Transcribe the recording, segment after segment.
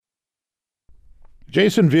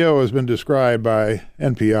Jason Vio has been described by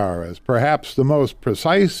NPR as perhaps the most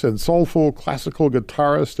precise and soulful classical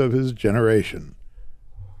guitarist of his generation.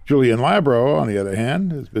 Julian Labro, on the other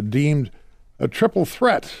hand, has been deemed a triple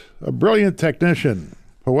threat, a brilliant technician,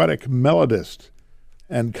 poetic melodist,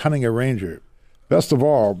 and cunning arranger. Best of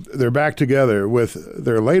all, they're back together with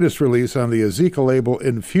their latest release on the Ezekiel label,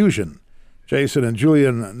 Infusion. Jason and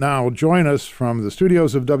Julian now join us from the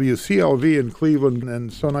studios of WCLV in Cleveland,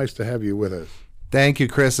 and so nice to have you with us. Thank you,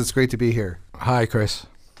 Chris. It's great to be here. Hi, Chris.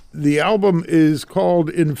 The album is called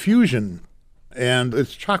Infusion, and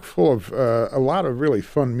it's chock full of a lot of really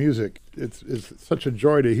fun music. It's such a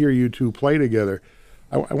joy to hear you two play together.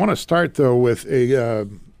 I want to start, though, with a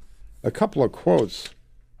couple of quotes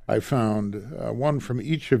I found, one from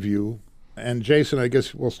each of you. And Jason, I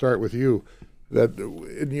guess we'll start with you. That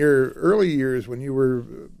in your early years when you were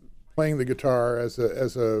playing the guitar as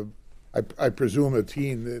I presume a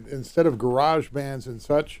teen, instead of garage bands and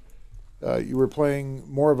such, you were playing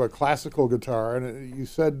more of a classical guitar, and you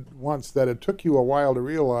said once that it took you a while to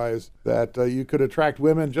realize that you could attract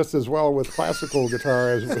women just as well with classical guitar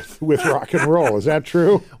as with rock and roll. Is that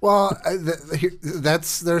true? Well, it's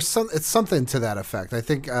something to that effect. I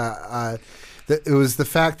think it was the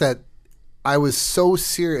fact that I was so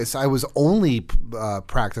serious. I was only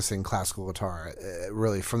practicing classical guitar,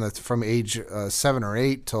 really, from age 7 or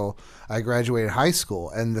 8 till I graduated high school.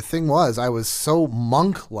 And the thing was, I was so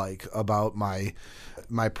monk-like about my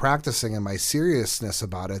practicing and my seriousness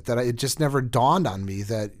about it that it just never dawned on me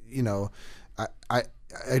that, you know, I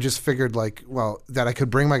just figured that I could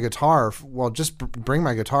bring my guitar. Well, just bring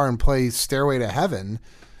my guitar and play Stairway to Heaven,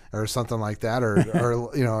 or something like that, or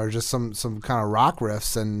you know, or just some kind of rock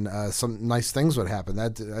riffs, and some nice things would happen.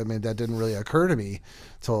 That didn't really occur to me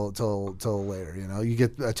till later. You know, you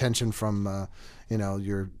get attention from you know,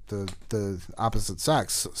 the opposite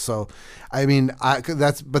sex. So, I mean,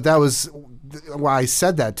 that was why I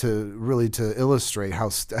said that to illustrate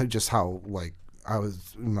how like I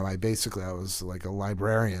was I was like a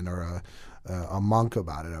librarian or a monk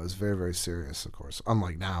about it. I was very, very serious, of course,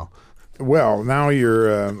 unlike now. Well, now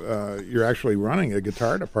you're actually running a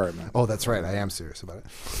guitar department. Oh, that's right. I am serious about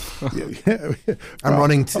it.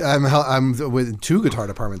 I'm with 2 guitar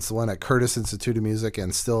departments. The one at Curtis Institute of Music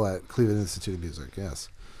and still at Cleveland Institute of Music. Yes.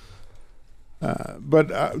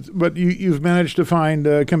 But you've managed to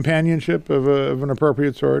find companionship of an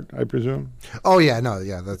appropriate sort, I presume. Oh yeah, no,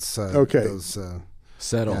 yeah, that's okay. Those,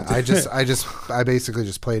 settled. Yeah, I basically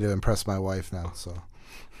just play to impress my wife now. So.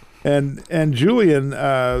 And Julian,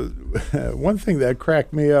 one thing that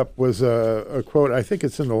cracked me up was a quote. I think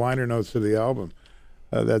it's in the liner notes of the album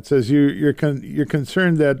that says you're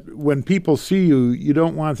concerned that when people see you, you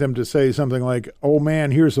don't want them to say something like, "Oh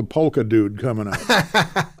man, here's a polka dude coming up."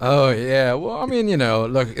 Oh yeah. Well, I mean, you know,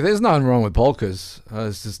 look, there's nothing wrong with polkas.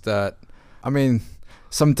 It's just that, I mean,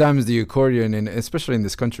 sometimes the accordion, and especially in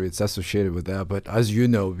this country, it's associated with that. But as you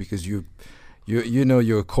know, because you know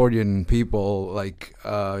your accordion people, like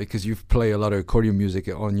because you play a lot of accordion music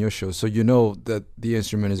on your show, so you know that the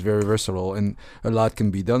instrument is very versatile and a lot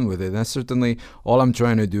can be done with it. And certainly all I'm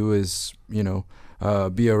trying to do is, you know,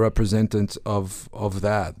 be a representative of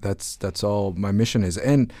that. That's all my mission is.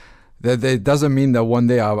 And that doesn't mean that one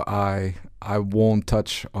day I won't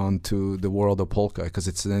touch onto the world of polka, because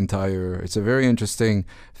it's a very interesting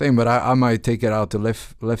thing, but I might take it out to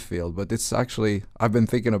left field. But it's actually, I've been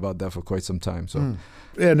thinking about that for quite some time. So,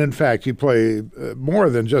 And in fact, you play more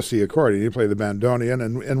than just the accordion. You play the bandoneon,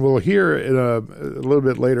 and we'll hear in a little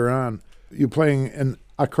bit later on you playing an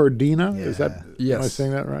accordina. Yeah. Is that? yes. Am I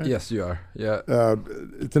saying that right? Yes, you are. Yeah.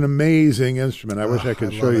 It's an amazing instrument. I wish I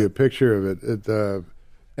could show you a picture of it.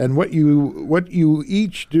 And what you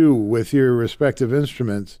each do with your respective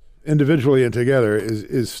instruments, individually and together,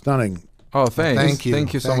 is stunning. Oh, thanks. Thank you.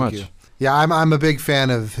 Thank you so much. Yeah, I'm a big fan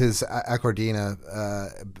of his accordina.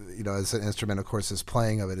 You know, as an instrument, of course, his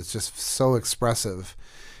playing of it is just so expressive,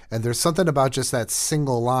 and there's something about just that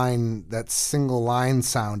single line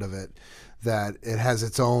sound of it, that it has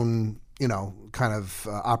its own, you know, kind of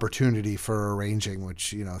opportunity for arranging,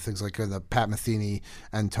 which, you know, things like the Pat Metheny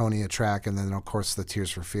Antonia track, and then of course the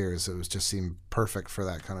Tears for Fears. It was just seemed perfect for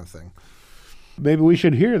that kind of thing. Maybe we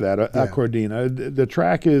should hear that accordina. The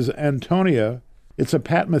track is Antonia. It's a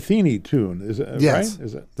Pat Metheny tune, is it? Yes, right?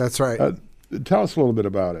 Is it? That's right. Tell us a little bit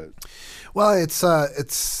about it. Well, it's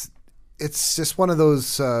just one of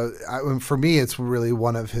those. For me, it's really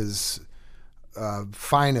one of his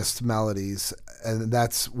finest melodies, and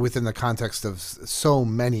that's within the context of so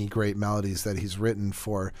many great melodies that he's written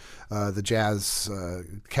for the jazz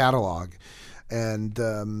catalog. And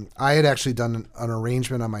I had actually done an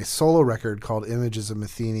arrangement on my solo record called Images of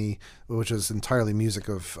Matheny, which was entirely music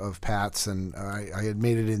of Pat's, and I had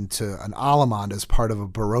made it into an Allemande as part of a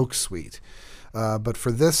Baroque suite. But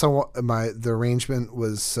for this, the arrangement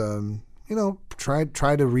was,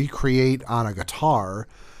 try to recreate on a guitar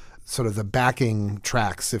sort of the backing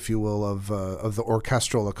tracks, if you will, of the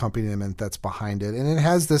orchestral accompaniment that's behind it, and it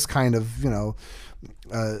has this kind of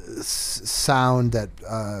sound that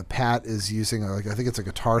Pat is using. Like I think it's a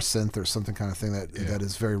guitar synth or something kind of thing that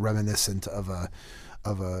is very reminiscent of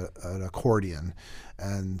an accordion,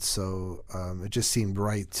 and so it just seemed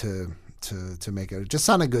right to make it. It just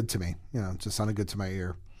sounded good to me. It just sounded good to my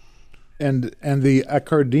ear. And the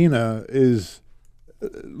accordina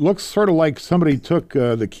looks sort of like somebody took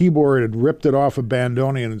the keyboard and ripped it off a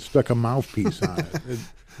bandoneon and stuck a mouthpiece on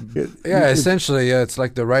it. Essentially, it's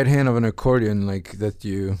like the right hand of an accordion, like that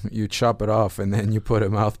you chop it off and then you put a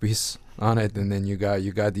mouthpiece on it, and then you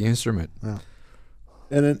got the instrument. Yeah.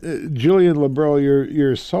 And Julien Lebrel,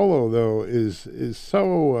 your solo though is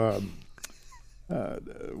so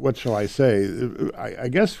what shall I say? I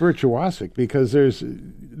guess virtuosic, because there's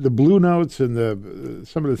the blue notes and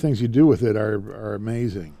some of the things you do with it are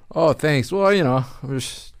amazing. Oh, thanks. Well, we're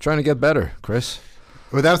just trying to get better, Chris.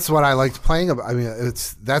 Well, that's what I liked playing about. I mean,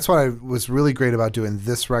 that's what I was really great about doing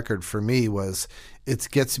this record for me was it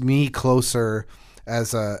gets me closer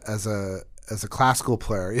as a classical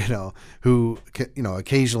player, who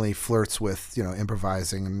occasionally flirts with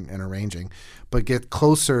improvising and arranging, but get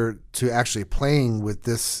closer to actually playing with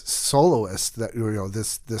this soloist that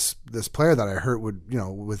this player that I heard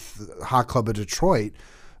with Hot Club of Detroit.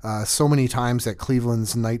 So many times at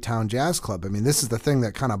Cleveland's Nighttown Jazz Club. I mean, this is the thing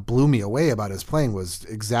that kind of blew me away about his playing was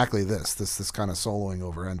exactly this kind of soloing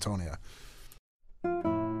over Antonia.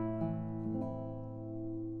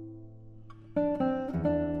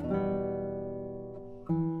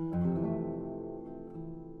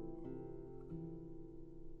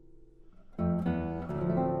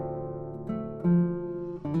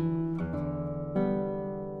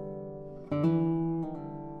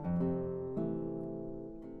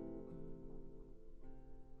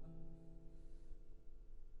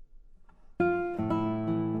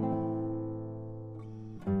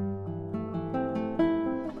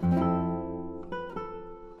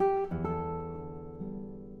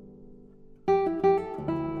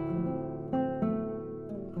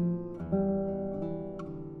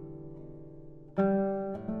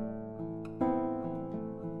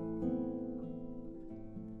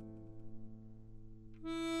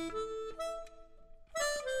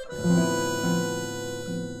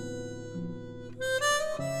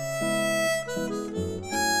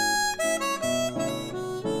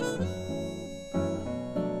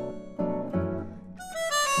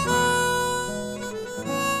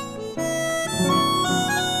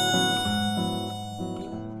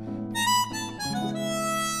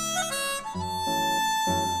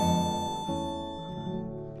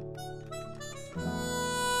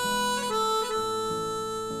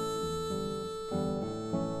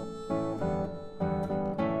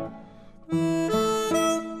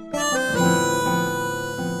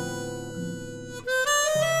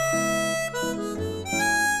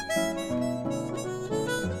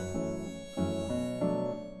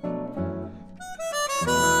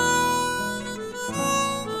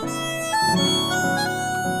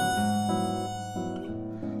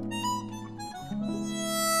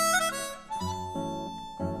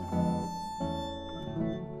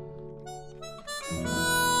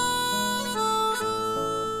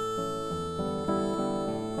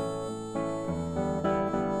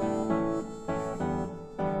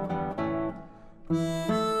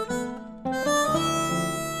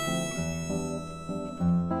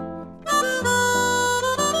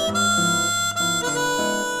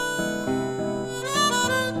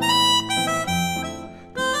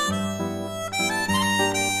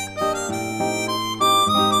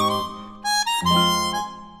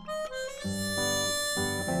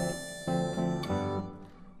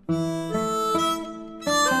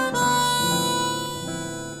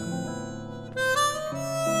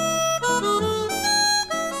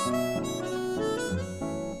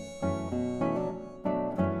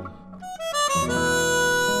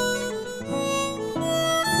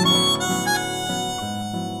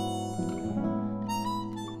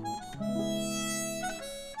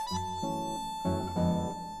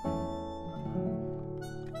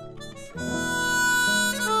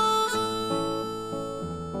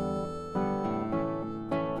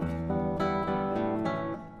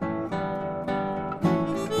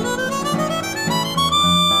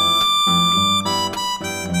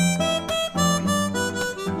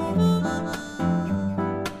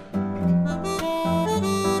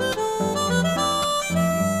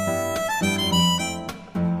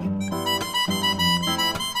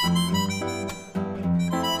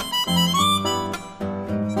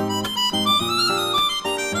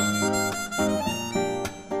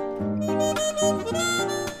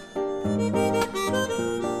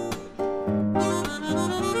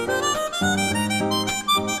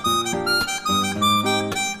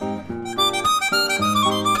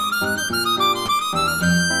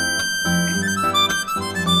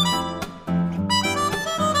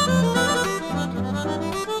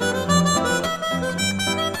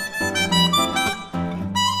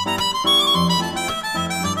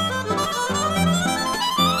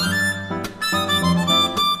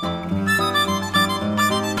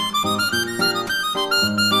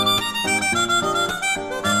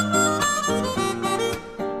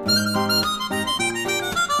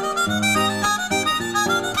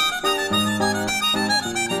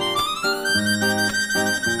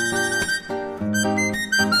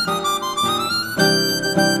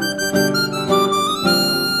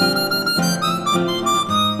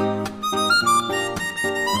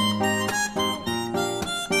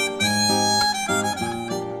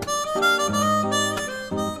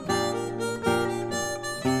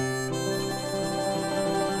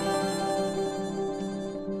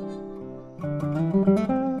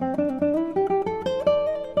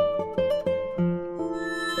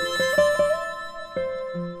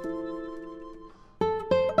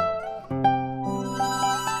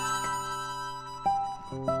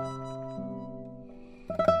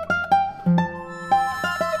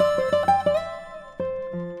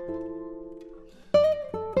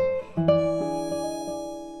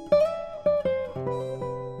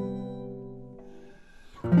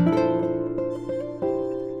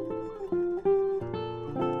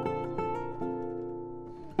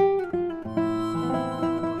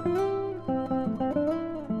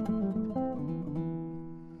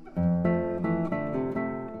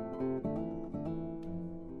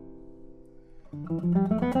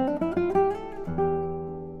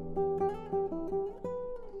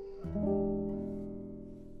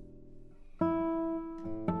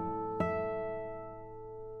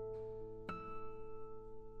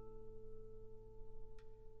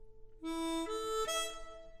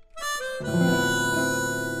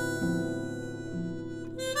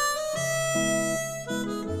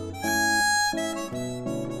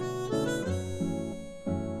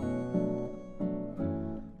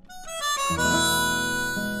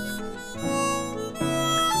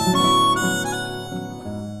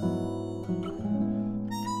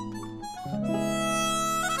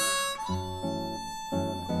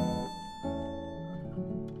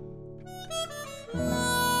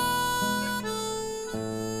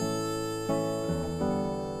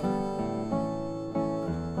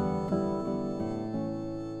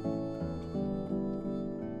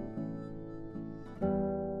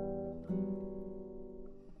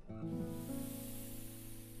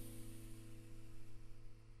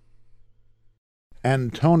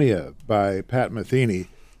 Antonia by Pat Metheny.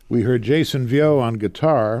 We heard Jason Vio on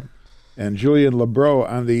guitar and Julian Labro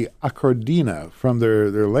on the accordina from their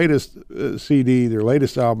latest CD, their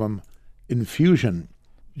latest album, Infusion.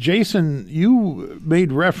 Jason, you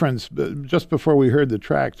made reference just before we heard the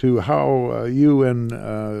track to how you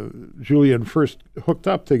and Julian first hooked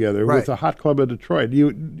up together with the Hot Club of Detroit.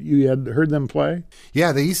 You had heard them play?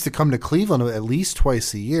 Yeah, they used to come to Cleveland at least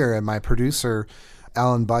twice a year, and my producer,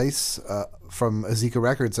 Alan Bice from Azika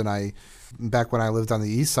Records, and I, back when I lived on the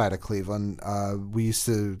east side of Cleveland, we used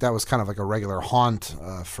to, that was kind of like a regular haunt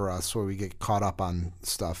for us where we get caught up on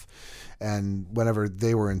stuff. And whenever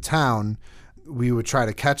they were in town, we would try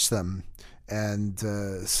to catch them. And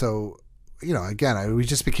so, you know, again, we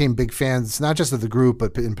just became big fans, not just of the group,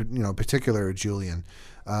 but in particular Julian,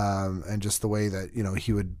 and just the way that, you know,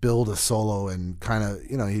 he would build a solo and kind of,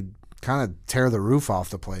 you know, he'd kind of tear the roof off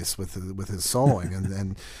the place with his soloing.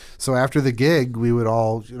 and so after the gig, we would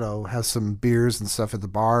all, you know, have some beers and stuff at the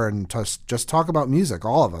bar and just talk about music,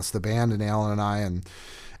 all of us, the band and Alan and I. And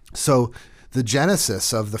so the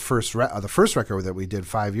genesis of the first record that we did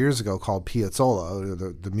 5 years ago called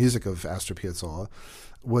Piazzolla, the music of Astor Piazzolla,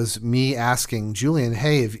 was me asking Julian,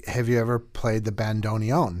 hey, have you ever played the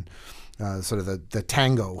bandoneon, sort of the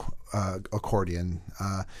tango accordion?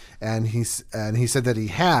 And he said that he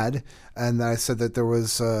had, and I said that there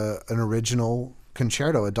was an original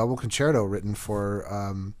concerto, a double concerto written for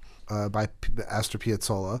by Astor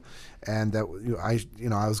Piazzolla, and that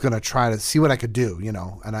I was going to try to see what I could do, you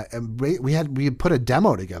know. And we had put a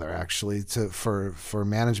demo together actually for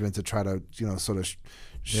management to try to, you know, sort of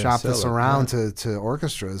shop this around to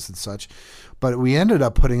orchestras and such. But we ended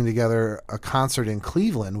up putting together a concert in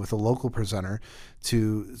Cleveland with a local presenter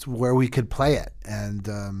to where we could play it, and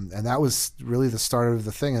that was really the start of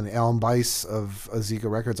the thing. And Alan Bice of Azika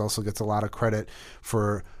Records also gets a lot of credit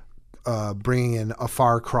for bringing in a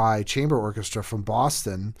Far Cry chamber orchestra from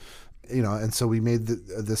Boston, you know. And so we made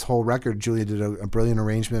this whole record. Julia did a brilliant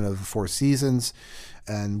arrangement of the Four Seasons,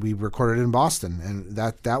 and we recorded it in Boston, and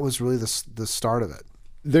that was really the start of it.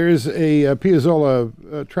 There's a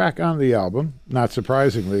Piazzolla track on the album, not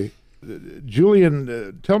surprisingly.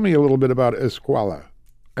 Julian, tell me a little bit about Esquala.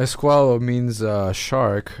 Esqualo means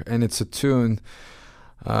shark, and it's a tune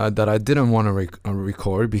that I didn't want to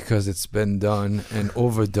record because it's been done and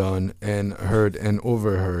overdone and heard and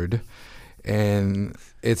overheard. And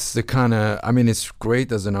it's the kind of, I mean, it's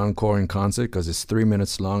great as an encore in concert because it's 3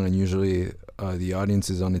 minutes long, and usually the audience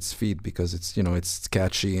is on its feet because it's, you know, it's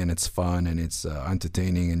catchy and it's fun and it's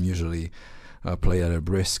entertaining, and usually play at a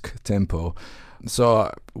brisk tempo.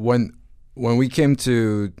 So when we came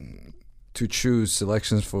to choose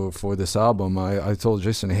selections for this album, I told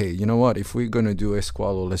Jason, hey, you know what? If we're gonna do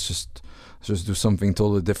Esqualo, let's just do something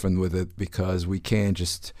totally different with it, because we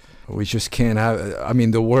just can't have. I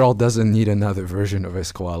mean, the world doesn't need another version of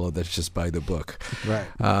Esqualo that's just by the book. Right.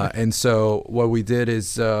 And so what we did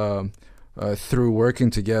is through working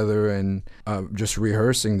together and just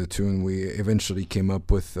rehearsing the tune, we eventually came up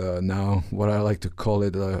with now what I like to call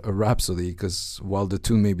it a rhapsody, because while the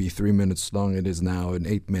tune may be 3 minutes long, it is now an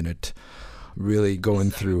 8-minute, really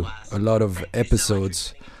going through a lot of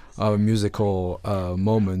episodes of musical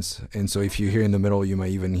moments. And so if you hear in the middle, you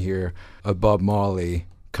might even hear a Bob Marley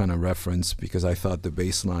kind of reference, because I thought the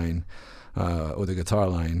bass line, or the guitar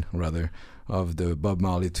line rather, of the Bob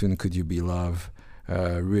Marley tune, Could You Be Love,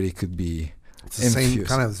 really could be it's the same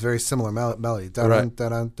kind of very similar melody. Right.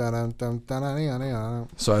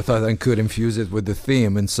 So I thought I could infuse it with the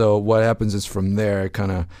theme, and so what happens is from there,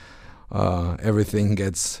 kind of everything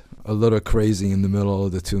gets a little crazy in the middle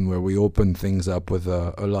of the tune, where we open things up with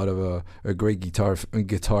a lot of a great guitar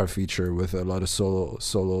feature with a lot of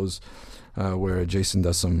solos, where Jason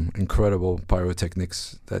does some incredible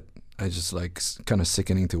pyrotechnics that I just like, kind of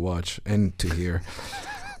sickening to watch and to hear.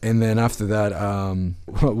 And then after that,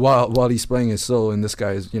 while he's playing his solo, and this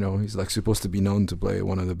guy is, he's like supposed to be known to play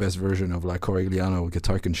one of the best version of like Corigliano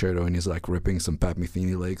guitar concerto, and he's like ripping some Pat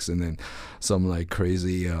Metheny licks and then some like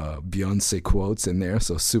crazy Beyonce quotes in there,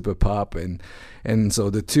 so super pop, and so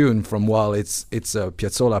the tune, from while it's a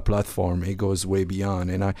Piazzolla platform, it goes way beyond,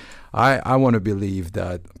 and I want to believe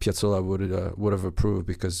that Piazzolla would have approved,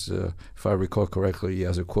 because if I recall correctly, he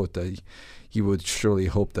has a quote that he would surely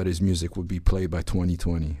hope that his music would be played by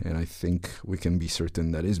 2020, and I think we can be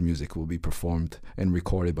certain that his music will be performed and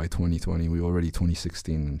recorded by 2020. We're already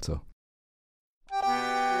 2016, and so.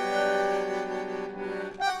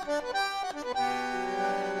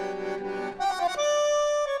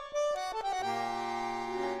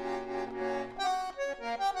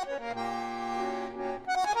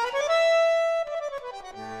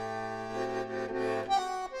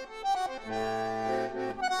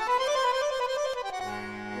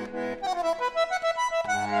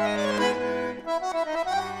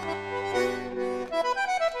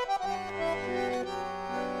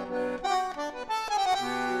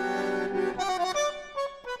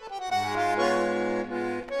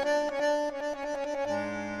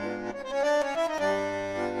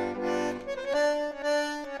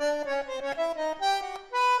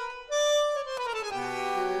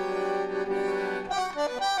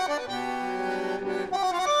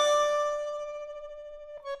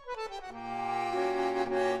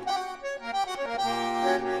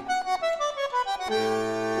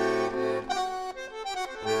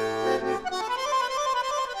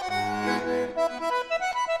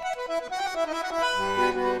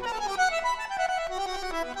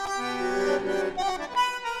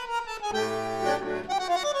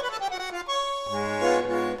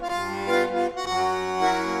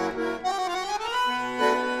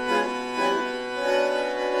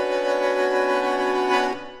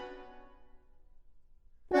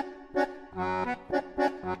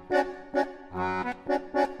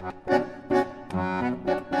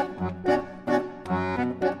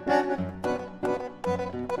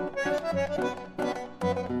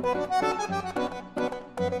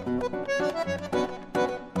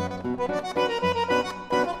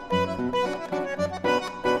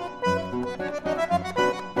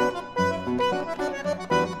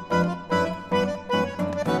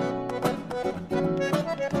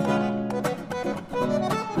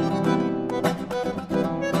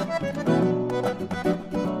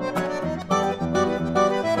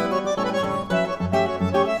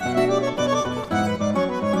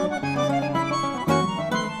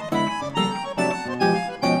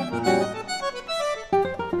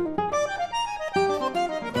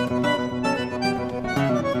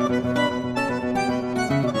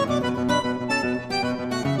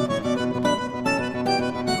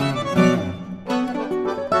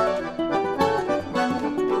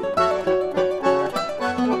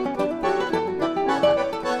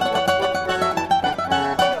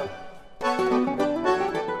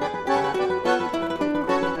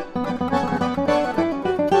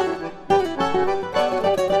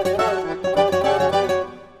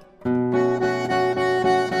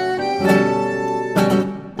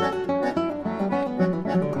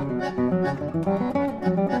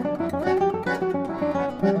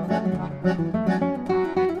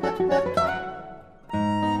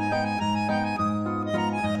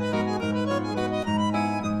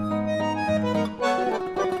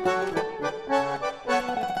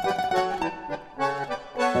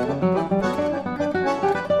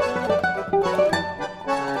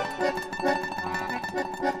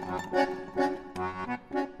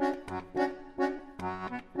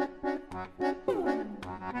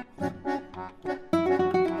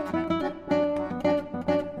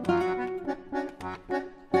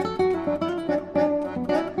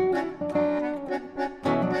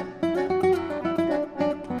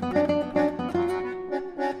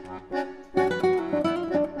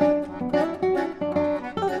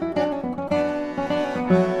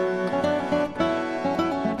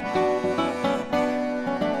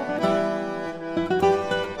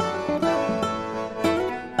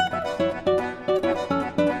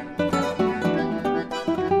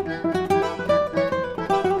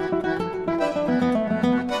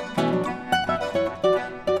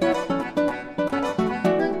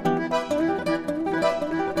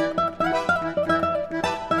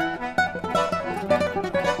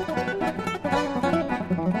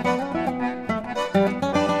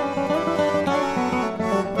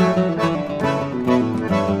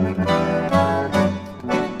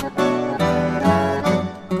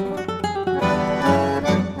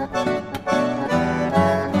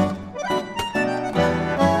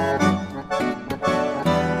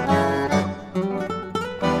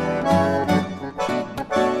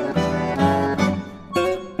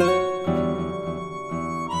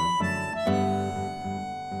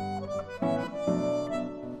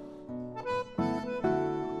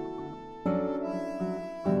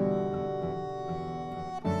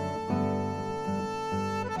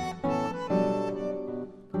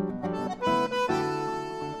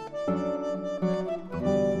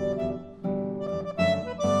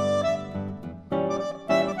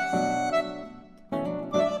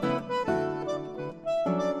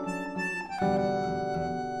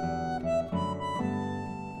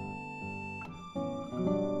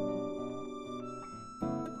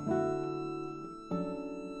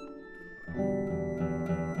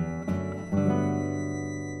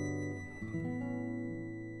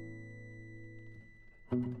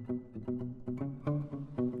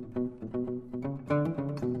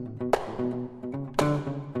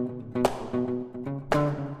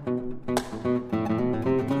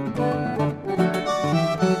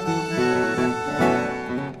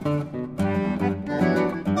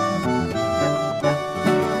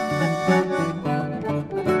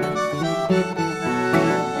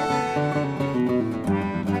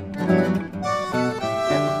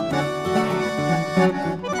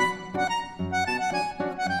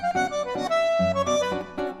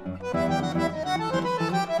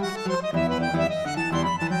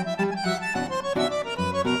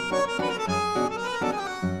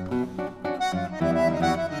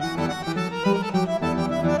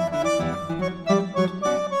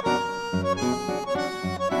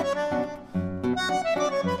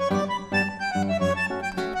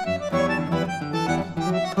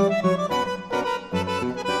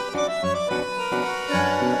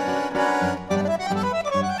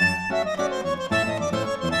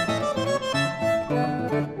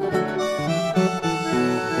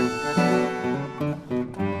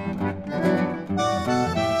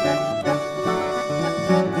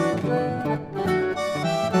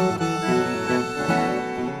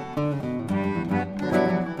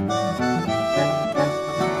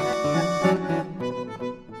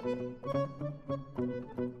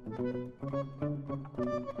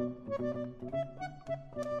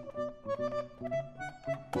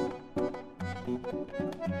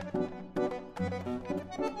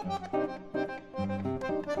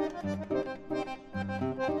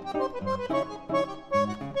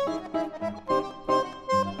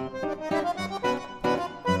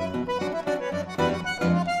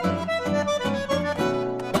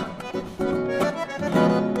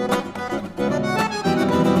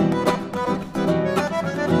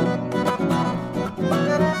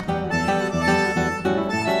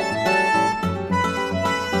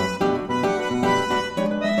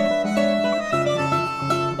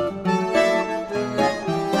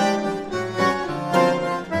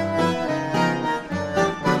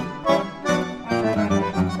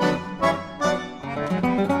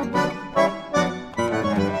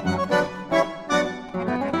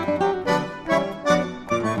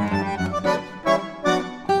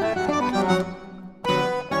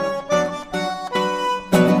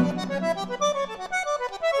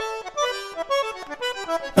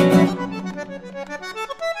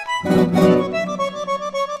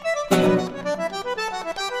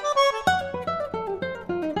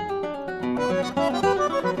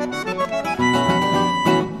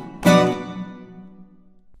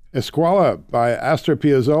 Esquala by Astor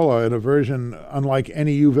Piazzolla in a version unlike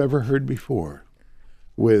any you've ever heard before,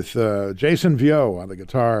 with Jason Vio on the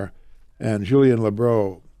guitar and Julien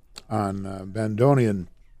Lebreau on bandoneon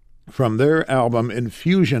from their album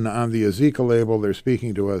Infusion on the Azika label. They're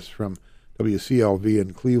speaking to us from WCLV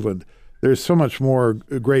in Cleveland. There's so much more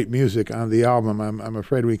great music on the album. I'm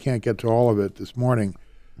afraid we can't get to all of it this morning,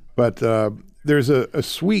 but there's a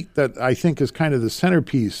suite that I think is kind of the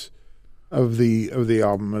centerpiece of the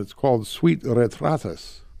album. It's called Suite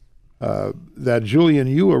Retratas, that Julien,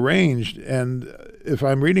 you arranged, and if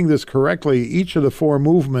I'm reading this correctly, each of the four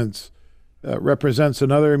movements represents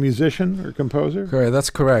another musician or composer? Correct, that's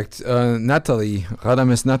correct. Nathalie,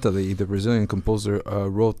 Radames Nathalie, the Brazilian composer,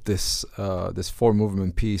 wrote this four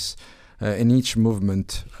movement piece, and each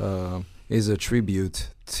movement is a tribute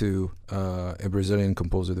to a Brazilian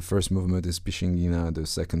composer. The first movement is Pixinguinha, the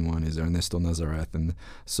second one is Ernesto Nazareth, and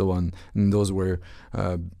so on. And those were,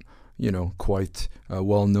 quite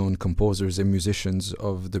well-known composers and musicians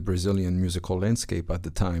of the Brazilian musical landscape at the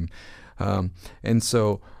time. And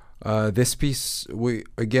so this piece, it's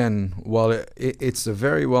a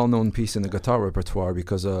very well-known piece in the guitar repertoire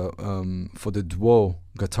because for the duo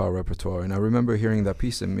guitar repertoire. And I remember hearing that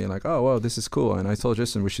piece and being like, oh, wow, this is cool. And I told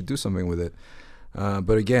Jason we should do something with it.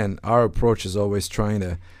 But again, our approach is always trying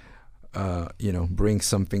to, bring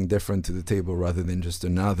something different to the table rather than just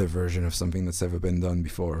another version of something that's ever been done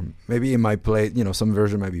before. Maybe it might play, some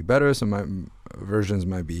version might be better, some versions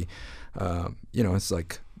might be, it's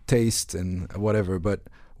like taste and whatever. But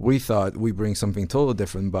we thought we bring something totally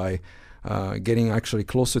different by getting actually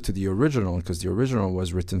closer to the original, because the original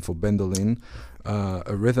was written for bandoline,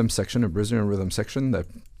 a rhythm section, a Brazilian rhythm section that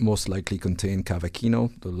most likely contained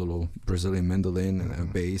cavaquinho, the little Brazilian mandolin, and a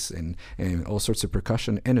bass, and all sorts of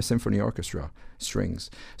percussion, and a symphony orchestra, strings.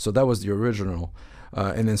 So that was the original.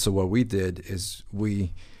 And then so what we did is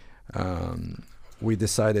we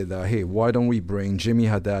decided that, hey, why don't we bring Jimmy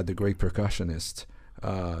Haddad, the great percussionist,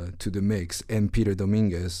 to the mix, and Peter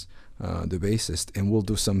Dominguez, the bassist, and we'll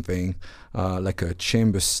do something like a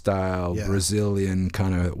chamber style Brazilian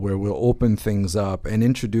kind of, where we'll open things up and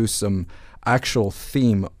introduce some actual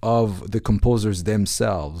theme of the composers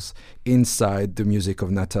themselves inside the music of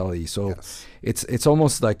Nathalie. So it's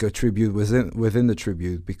almost like a tribute within the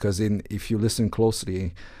tribute, because if you listen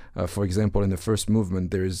closely, for example, in the first movement,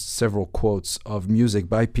 there's several quotes of music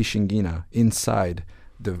by Pixinguinha inside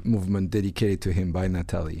the movement dedicated to him by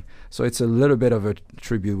Nathalie. So it's a little bit of a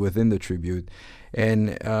tribute within the tribute. And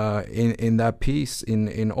in that piece,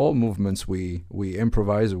 in all movements, we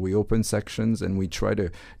improvise, or we open sections, and we try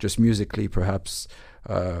to just musically perhaps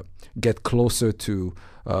get closer to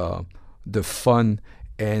the fun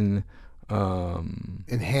and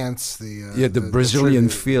enhance the Brazilian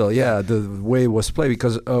feel, the way it was played.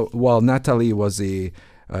 Because while Nathalie was a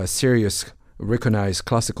serious, recognized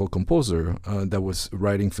classical composer that was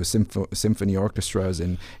writing for symphony orchestras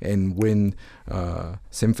and wind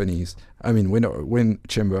symphonies, wind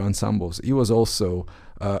chamber ensembles, he was also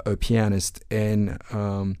a pianist and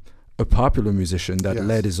a popular musician that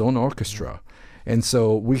led his own orchestra. And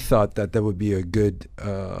so we thought that would be a good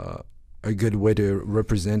way to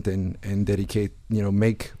represent and dedicate,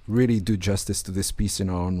 really do justice to this piece in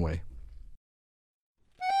our own way.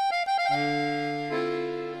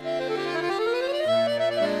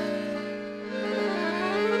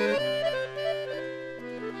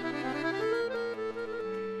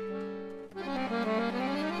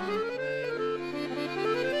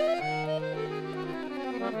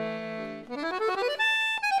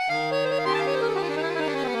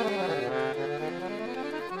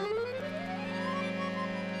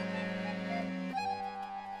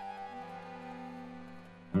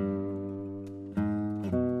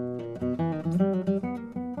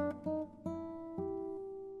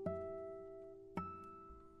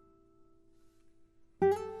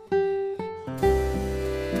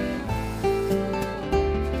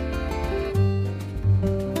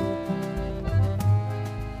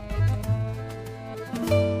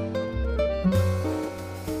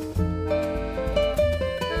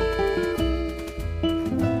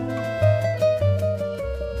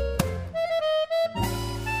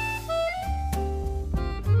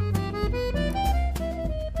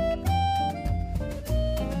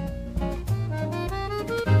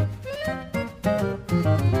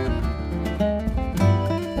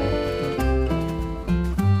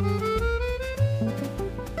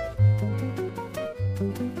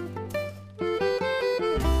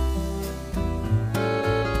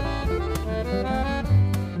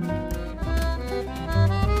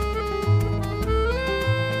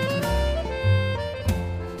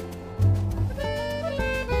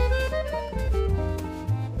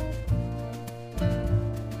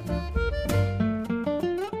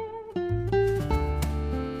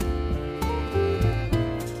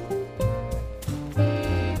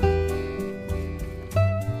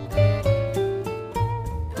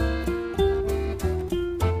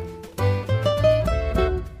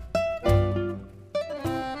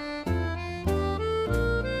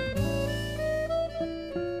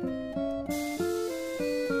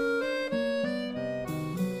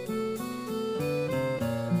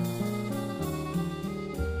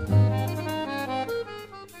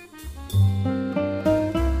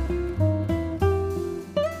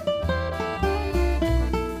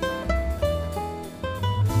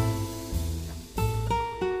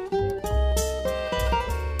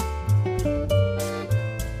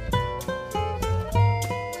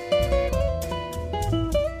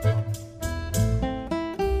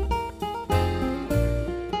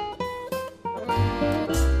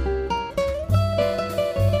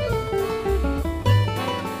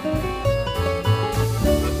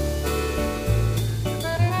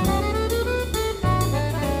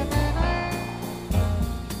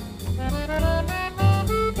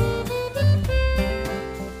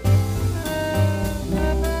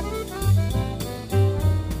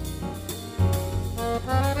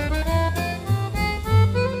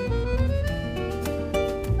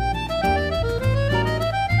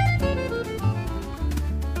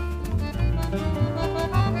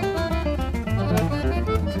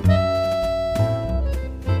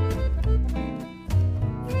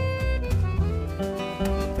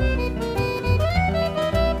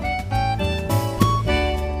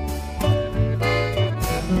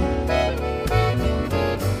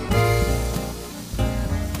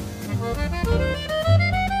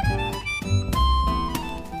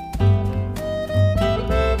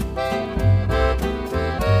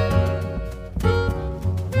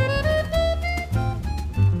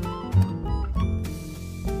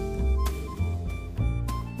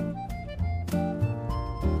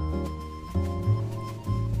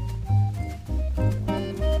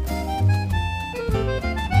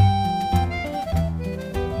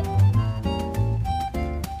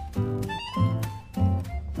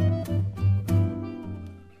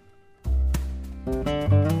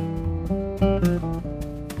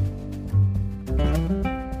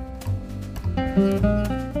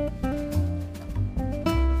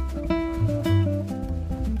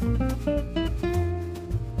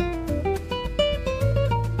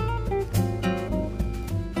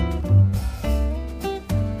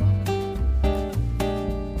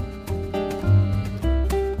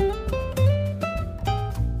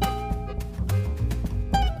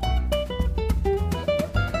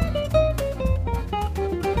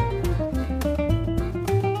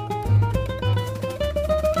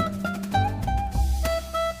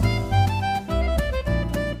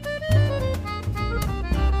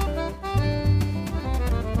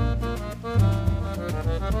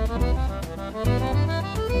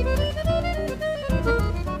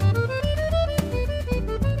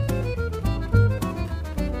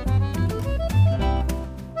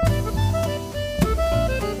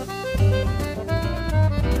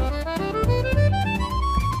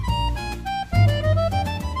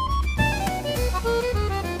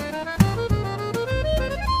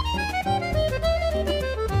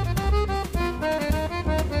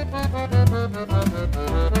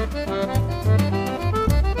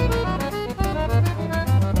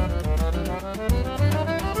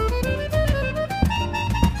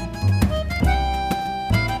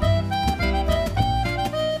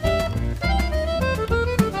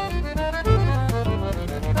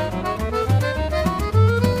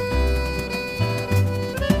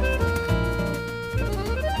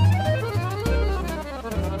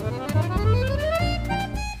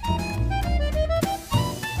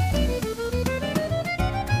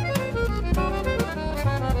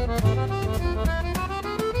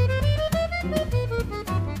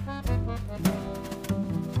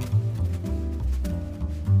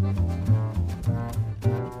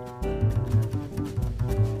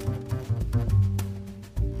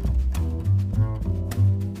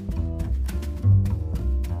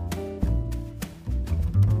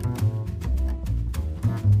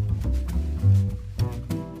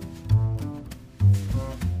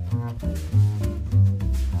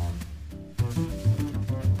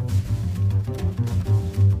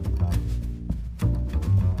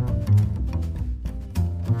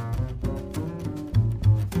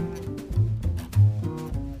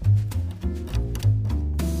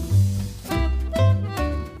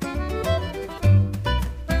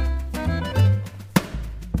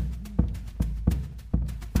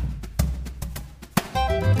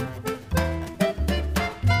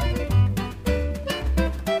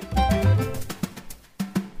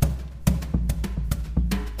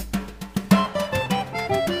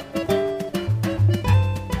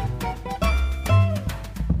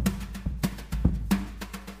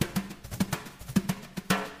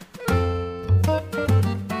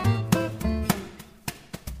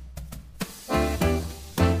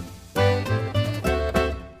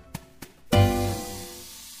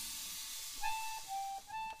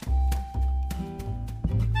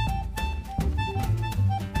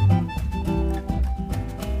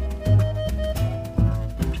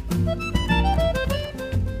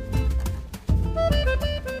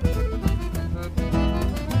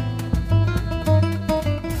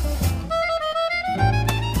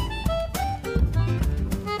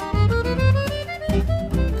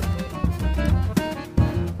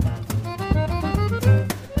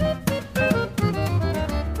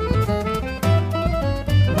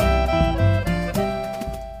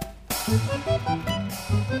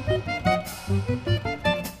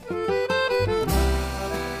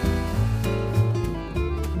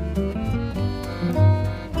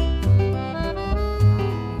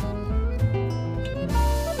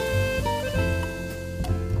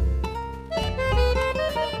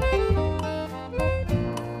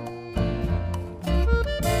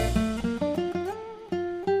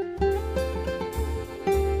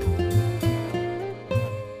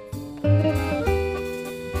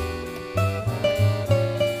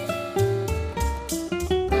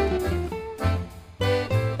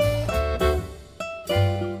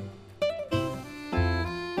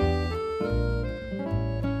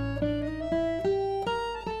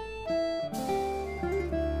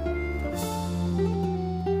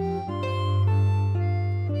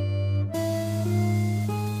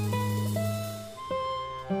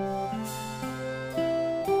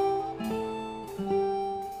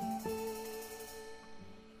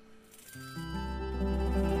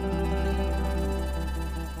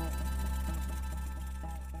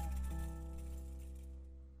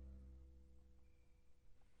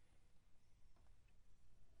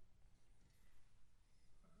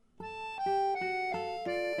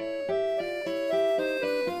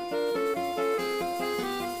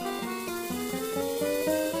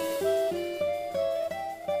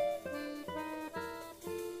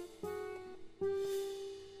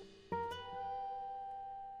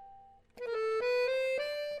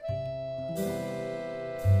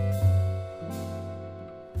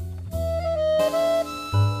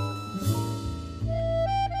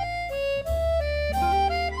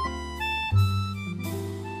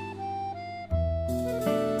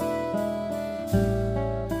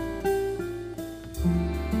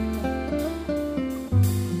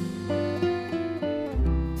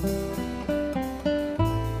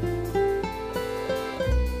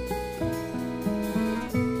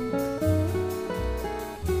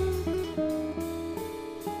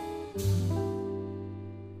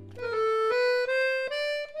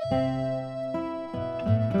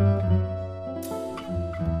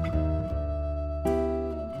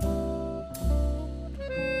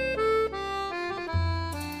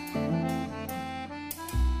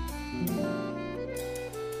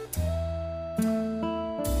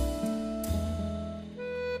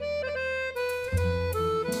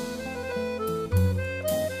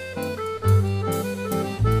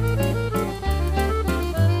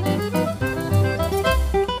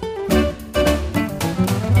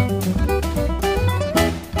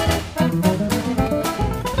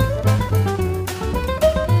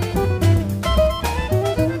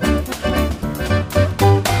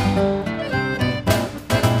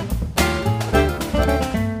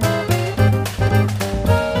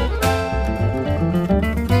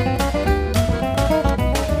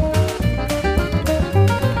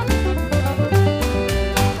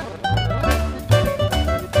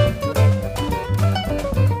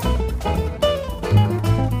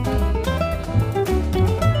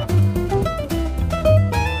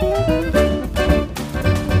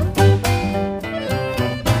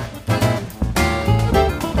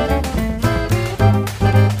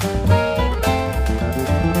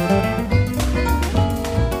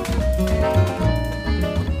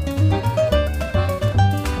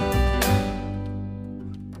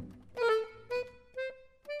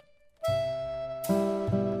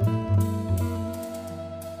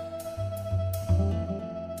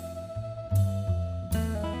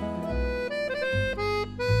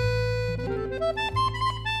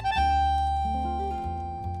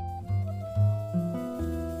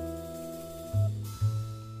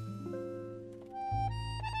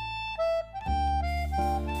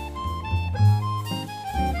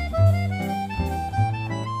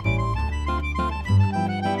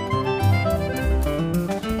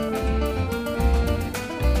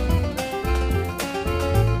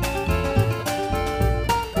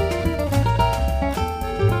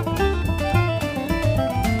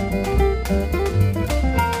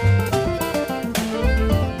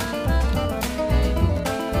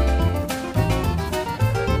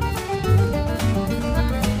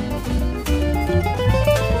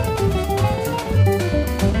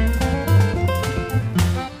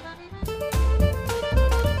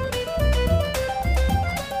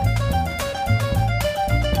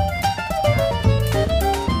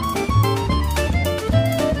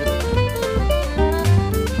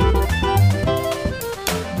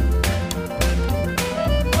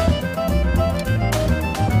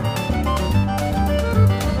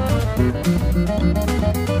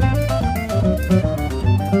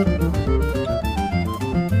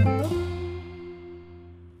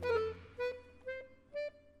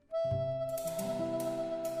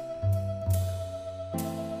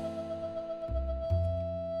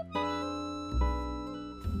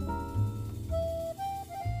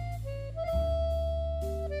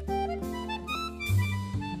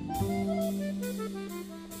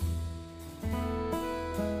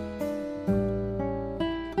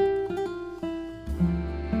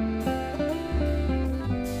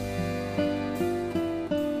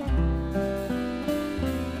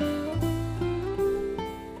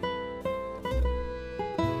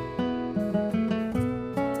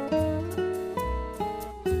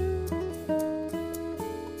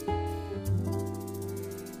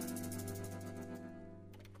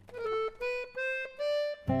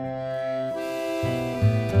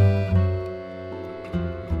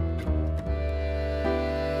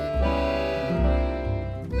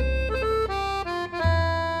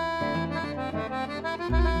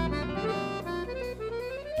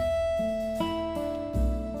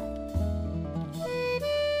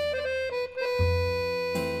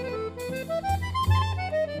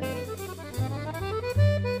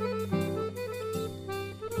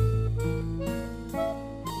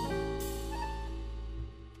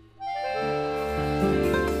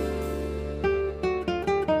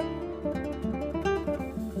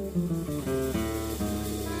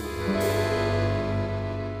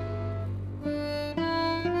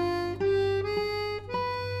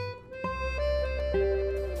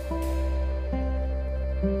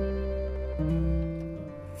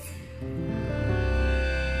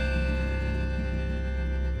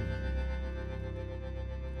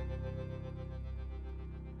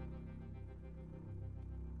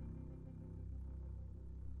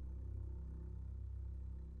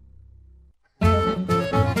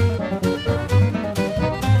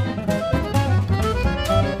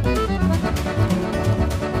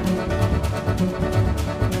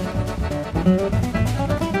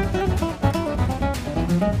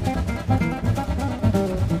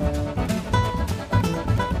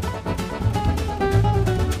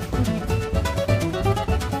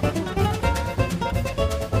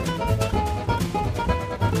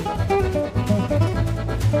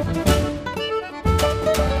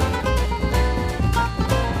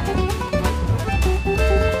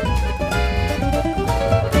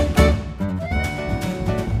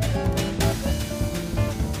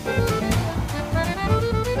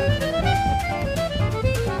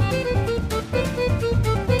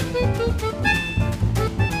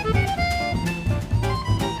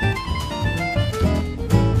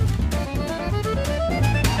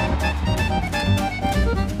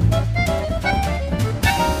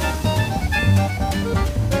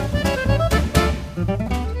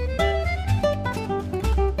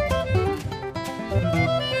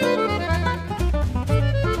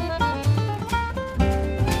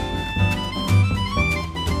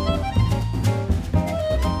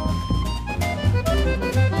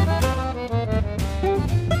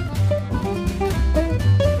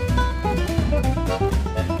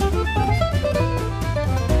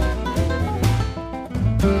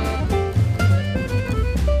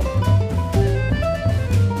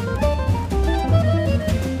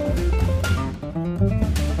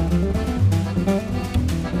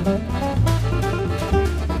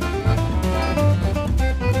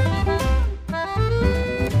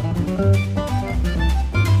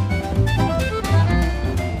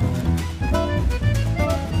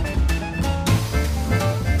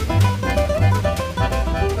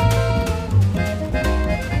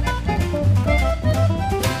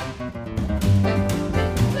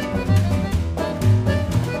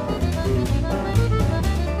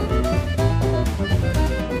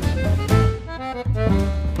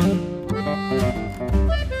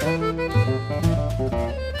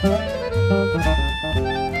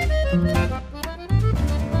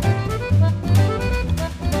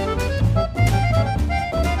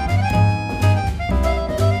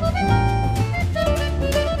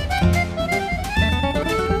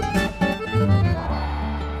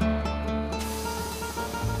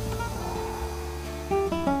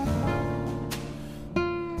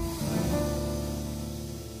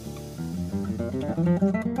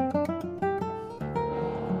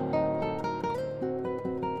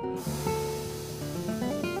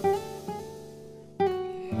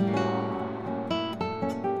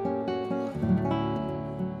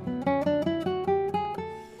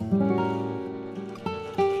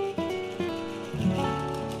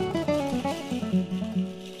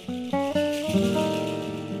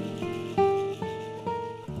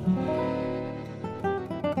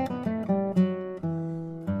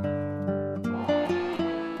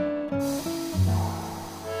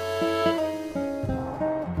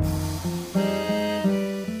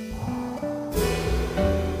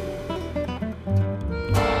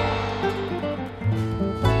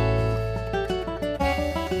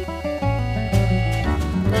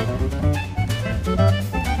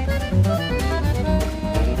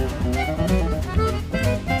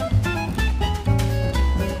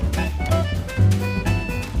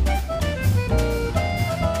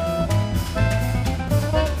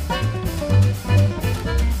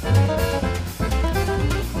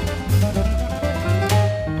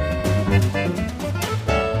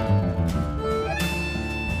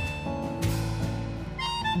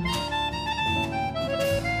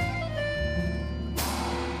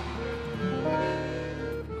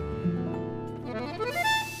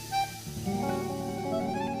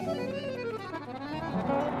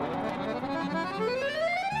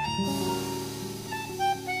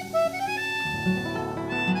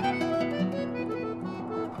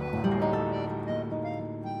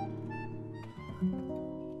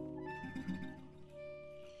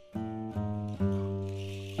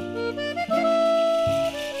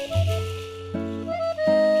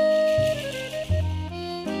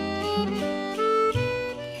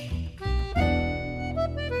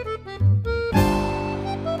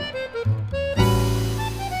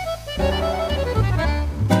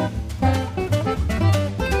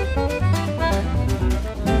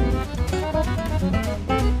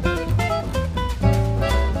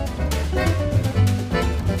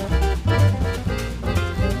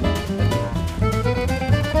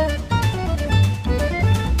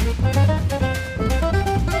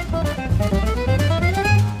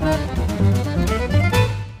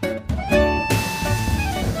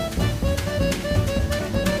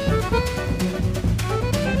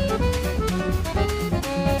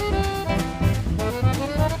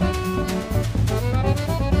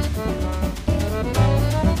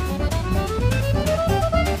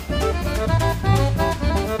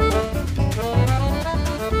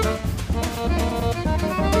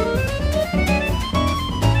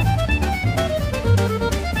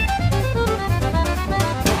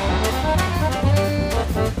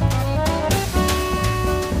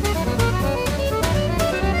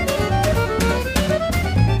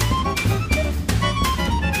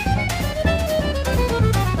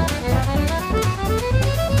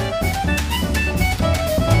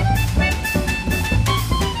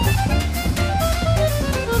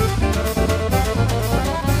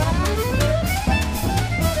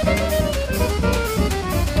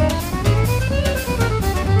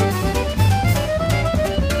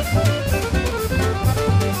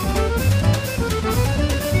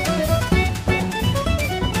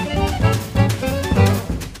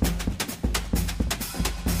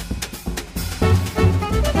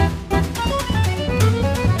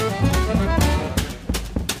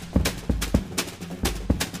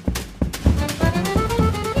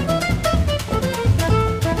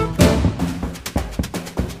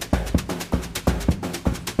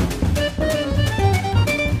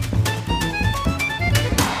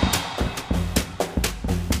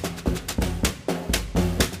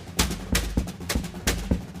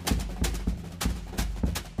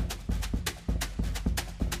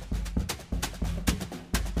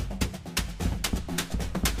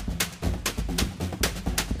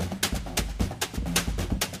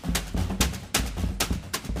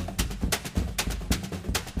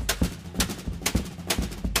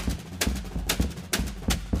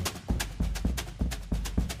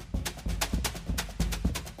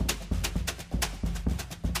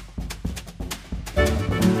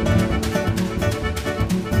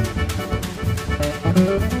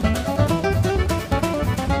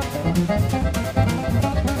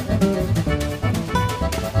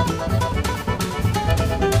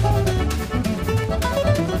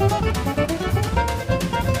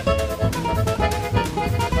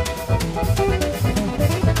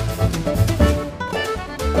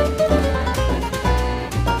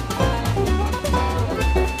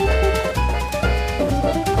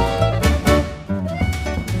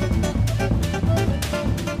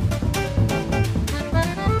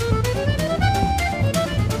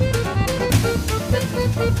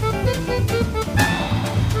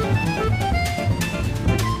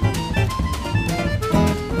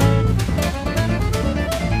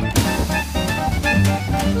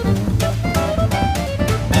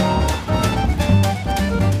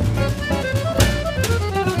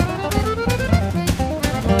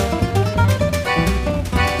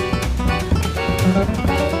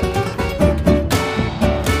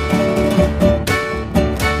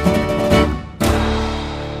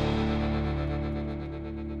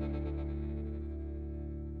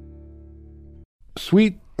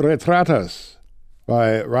 Sweet Retratas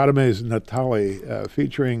by Radames Natali,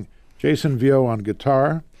 featuring Jason Vio on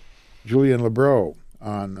guitar, Julian Lebreau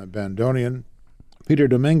on bandoneon, Peter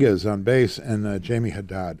Dominguez on bass, and Jamie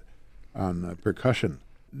Haddad on percussion.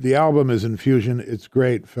 The album is Infusion. It's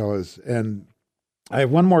great, fellas. And I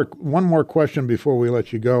have one more question before we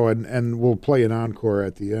let you go, and we'll play an encore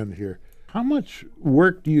at the end here. How much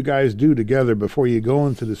work do you guys do together before you go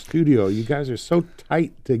into the studio? You guys are so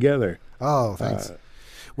tight together. Oh, thanks.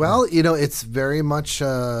 Well, it's very much, we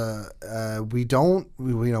live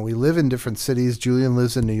in different cities. Julian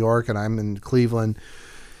lives in New York and I'm in Cleveland.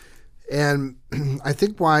 And I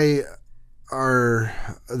think why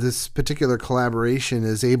this particular collaboration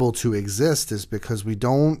is able to exist is because we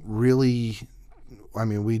don't really,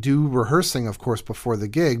 we do rehearsing, of course, before the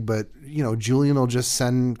gig, but, Julian will just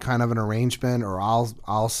send kind of an arrangement, or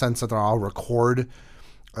I'll send something, or I'll record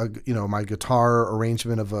my guitar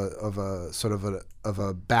arrangement of a sort of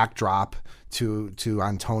a backdrop to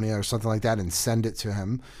Antonia or something like that, and send it to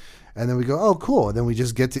him, and then we go, oh, cool. And then we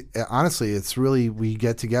just get to, honestly, it's really, we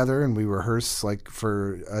get together and we rehearse like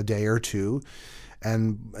for a day or two,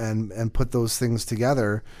 and put those things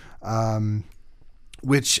together,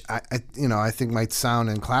 which I think might sound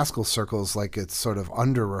in classical circles like it's sort of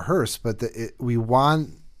under rehearsed, but it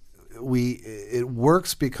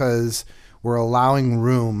works because we're allowing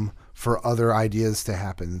room for other ideas to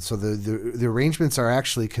happen. So the arrangements are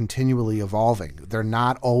actually continually evolving. They're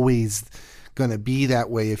not always going to be that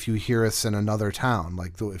way if you hear us in another town.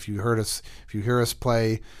 Like if you hear us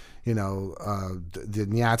play, the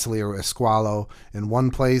Niatoli or Esqualo in one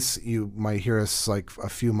place, you might hear us like a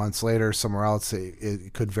few months later somewhere else.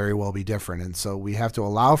 It could very well be different, and so we have to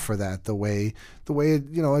allow for that the way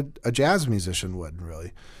a jazz musician would,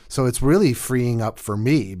 really. So it's really freeing up for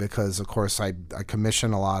me because, of course, I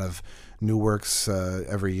commission a lot of new works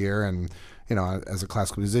every year, and as a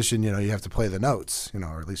classical musician, you have to play the notes,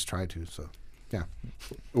 or at least try to. So, yeah.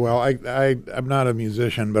 Well, I'm not a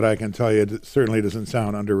musician, but I can tell you it certainly doesn't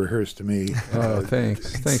sound under-rehearsed to me. Oh,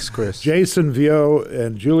 thanks, Chris. Jason Vio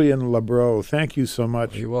and Julian Lebreau, thank you so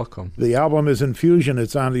much. You're welcome. The album is Infusion.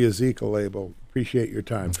 It's on the Ezekiel label. Appreciate your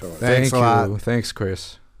time, Philip. Thanks a lot. Thanks,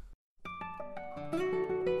 Chris.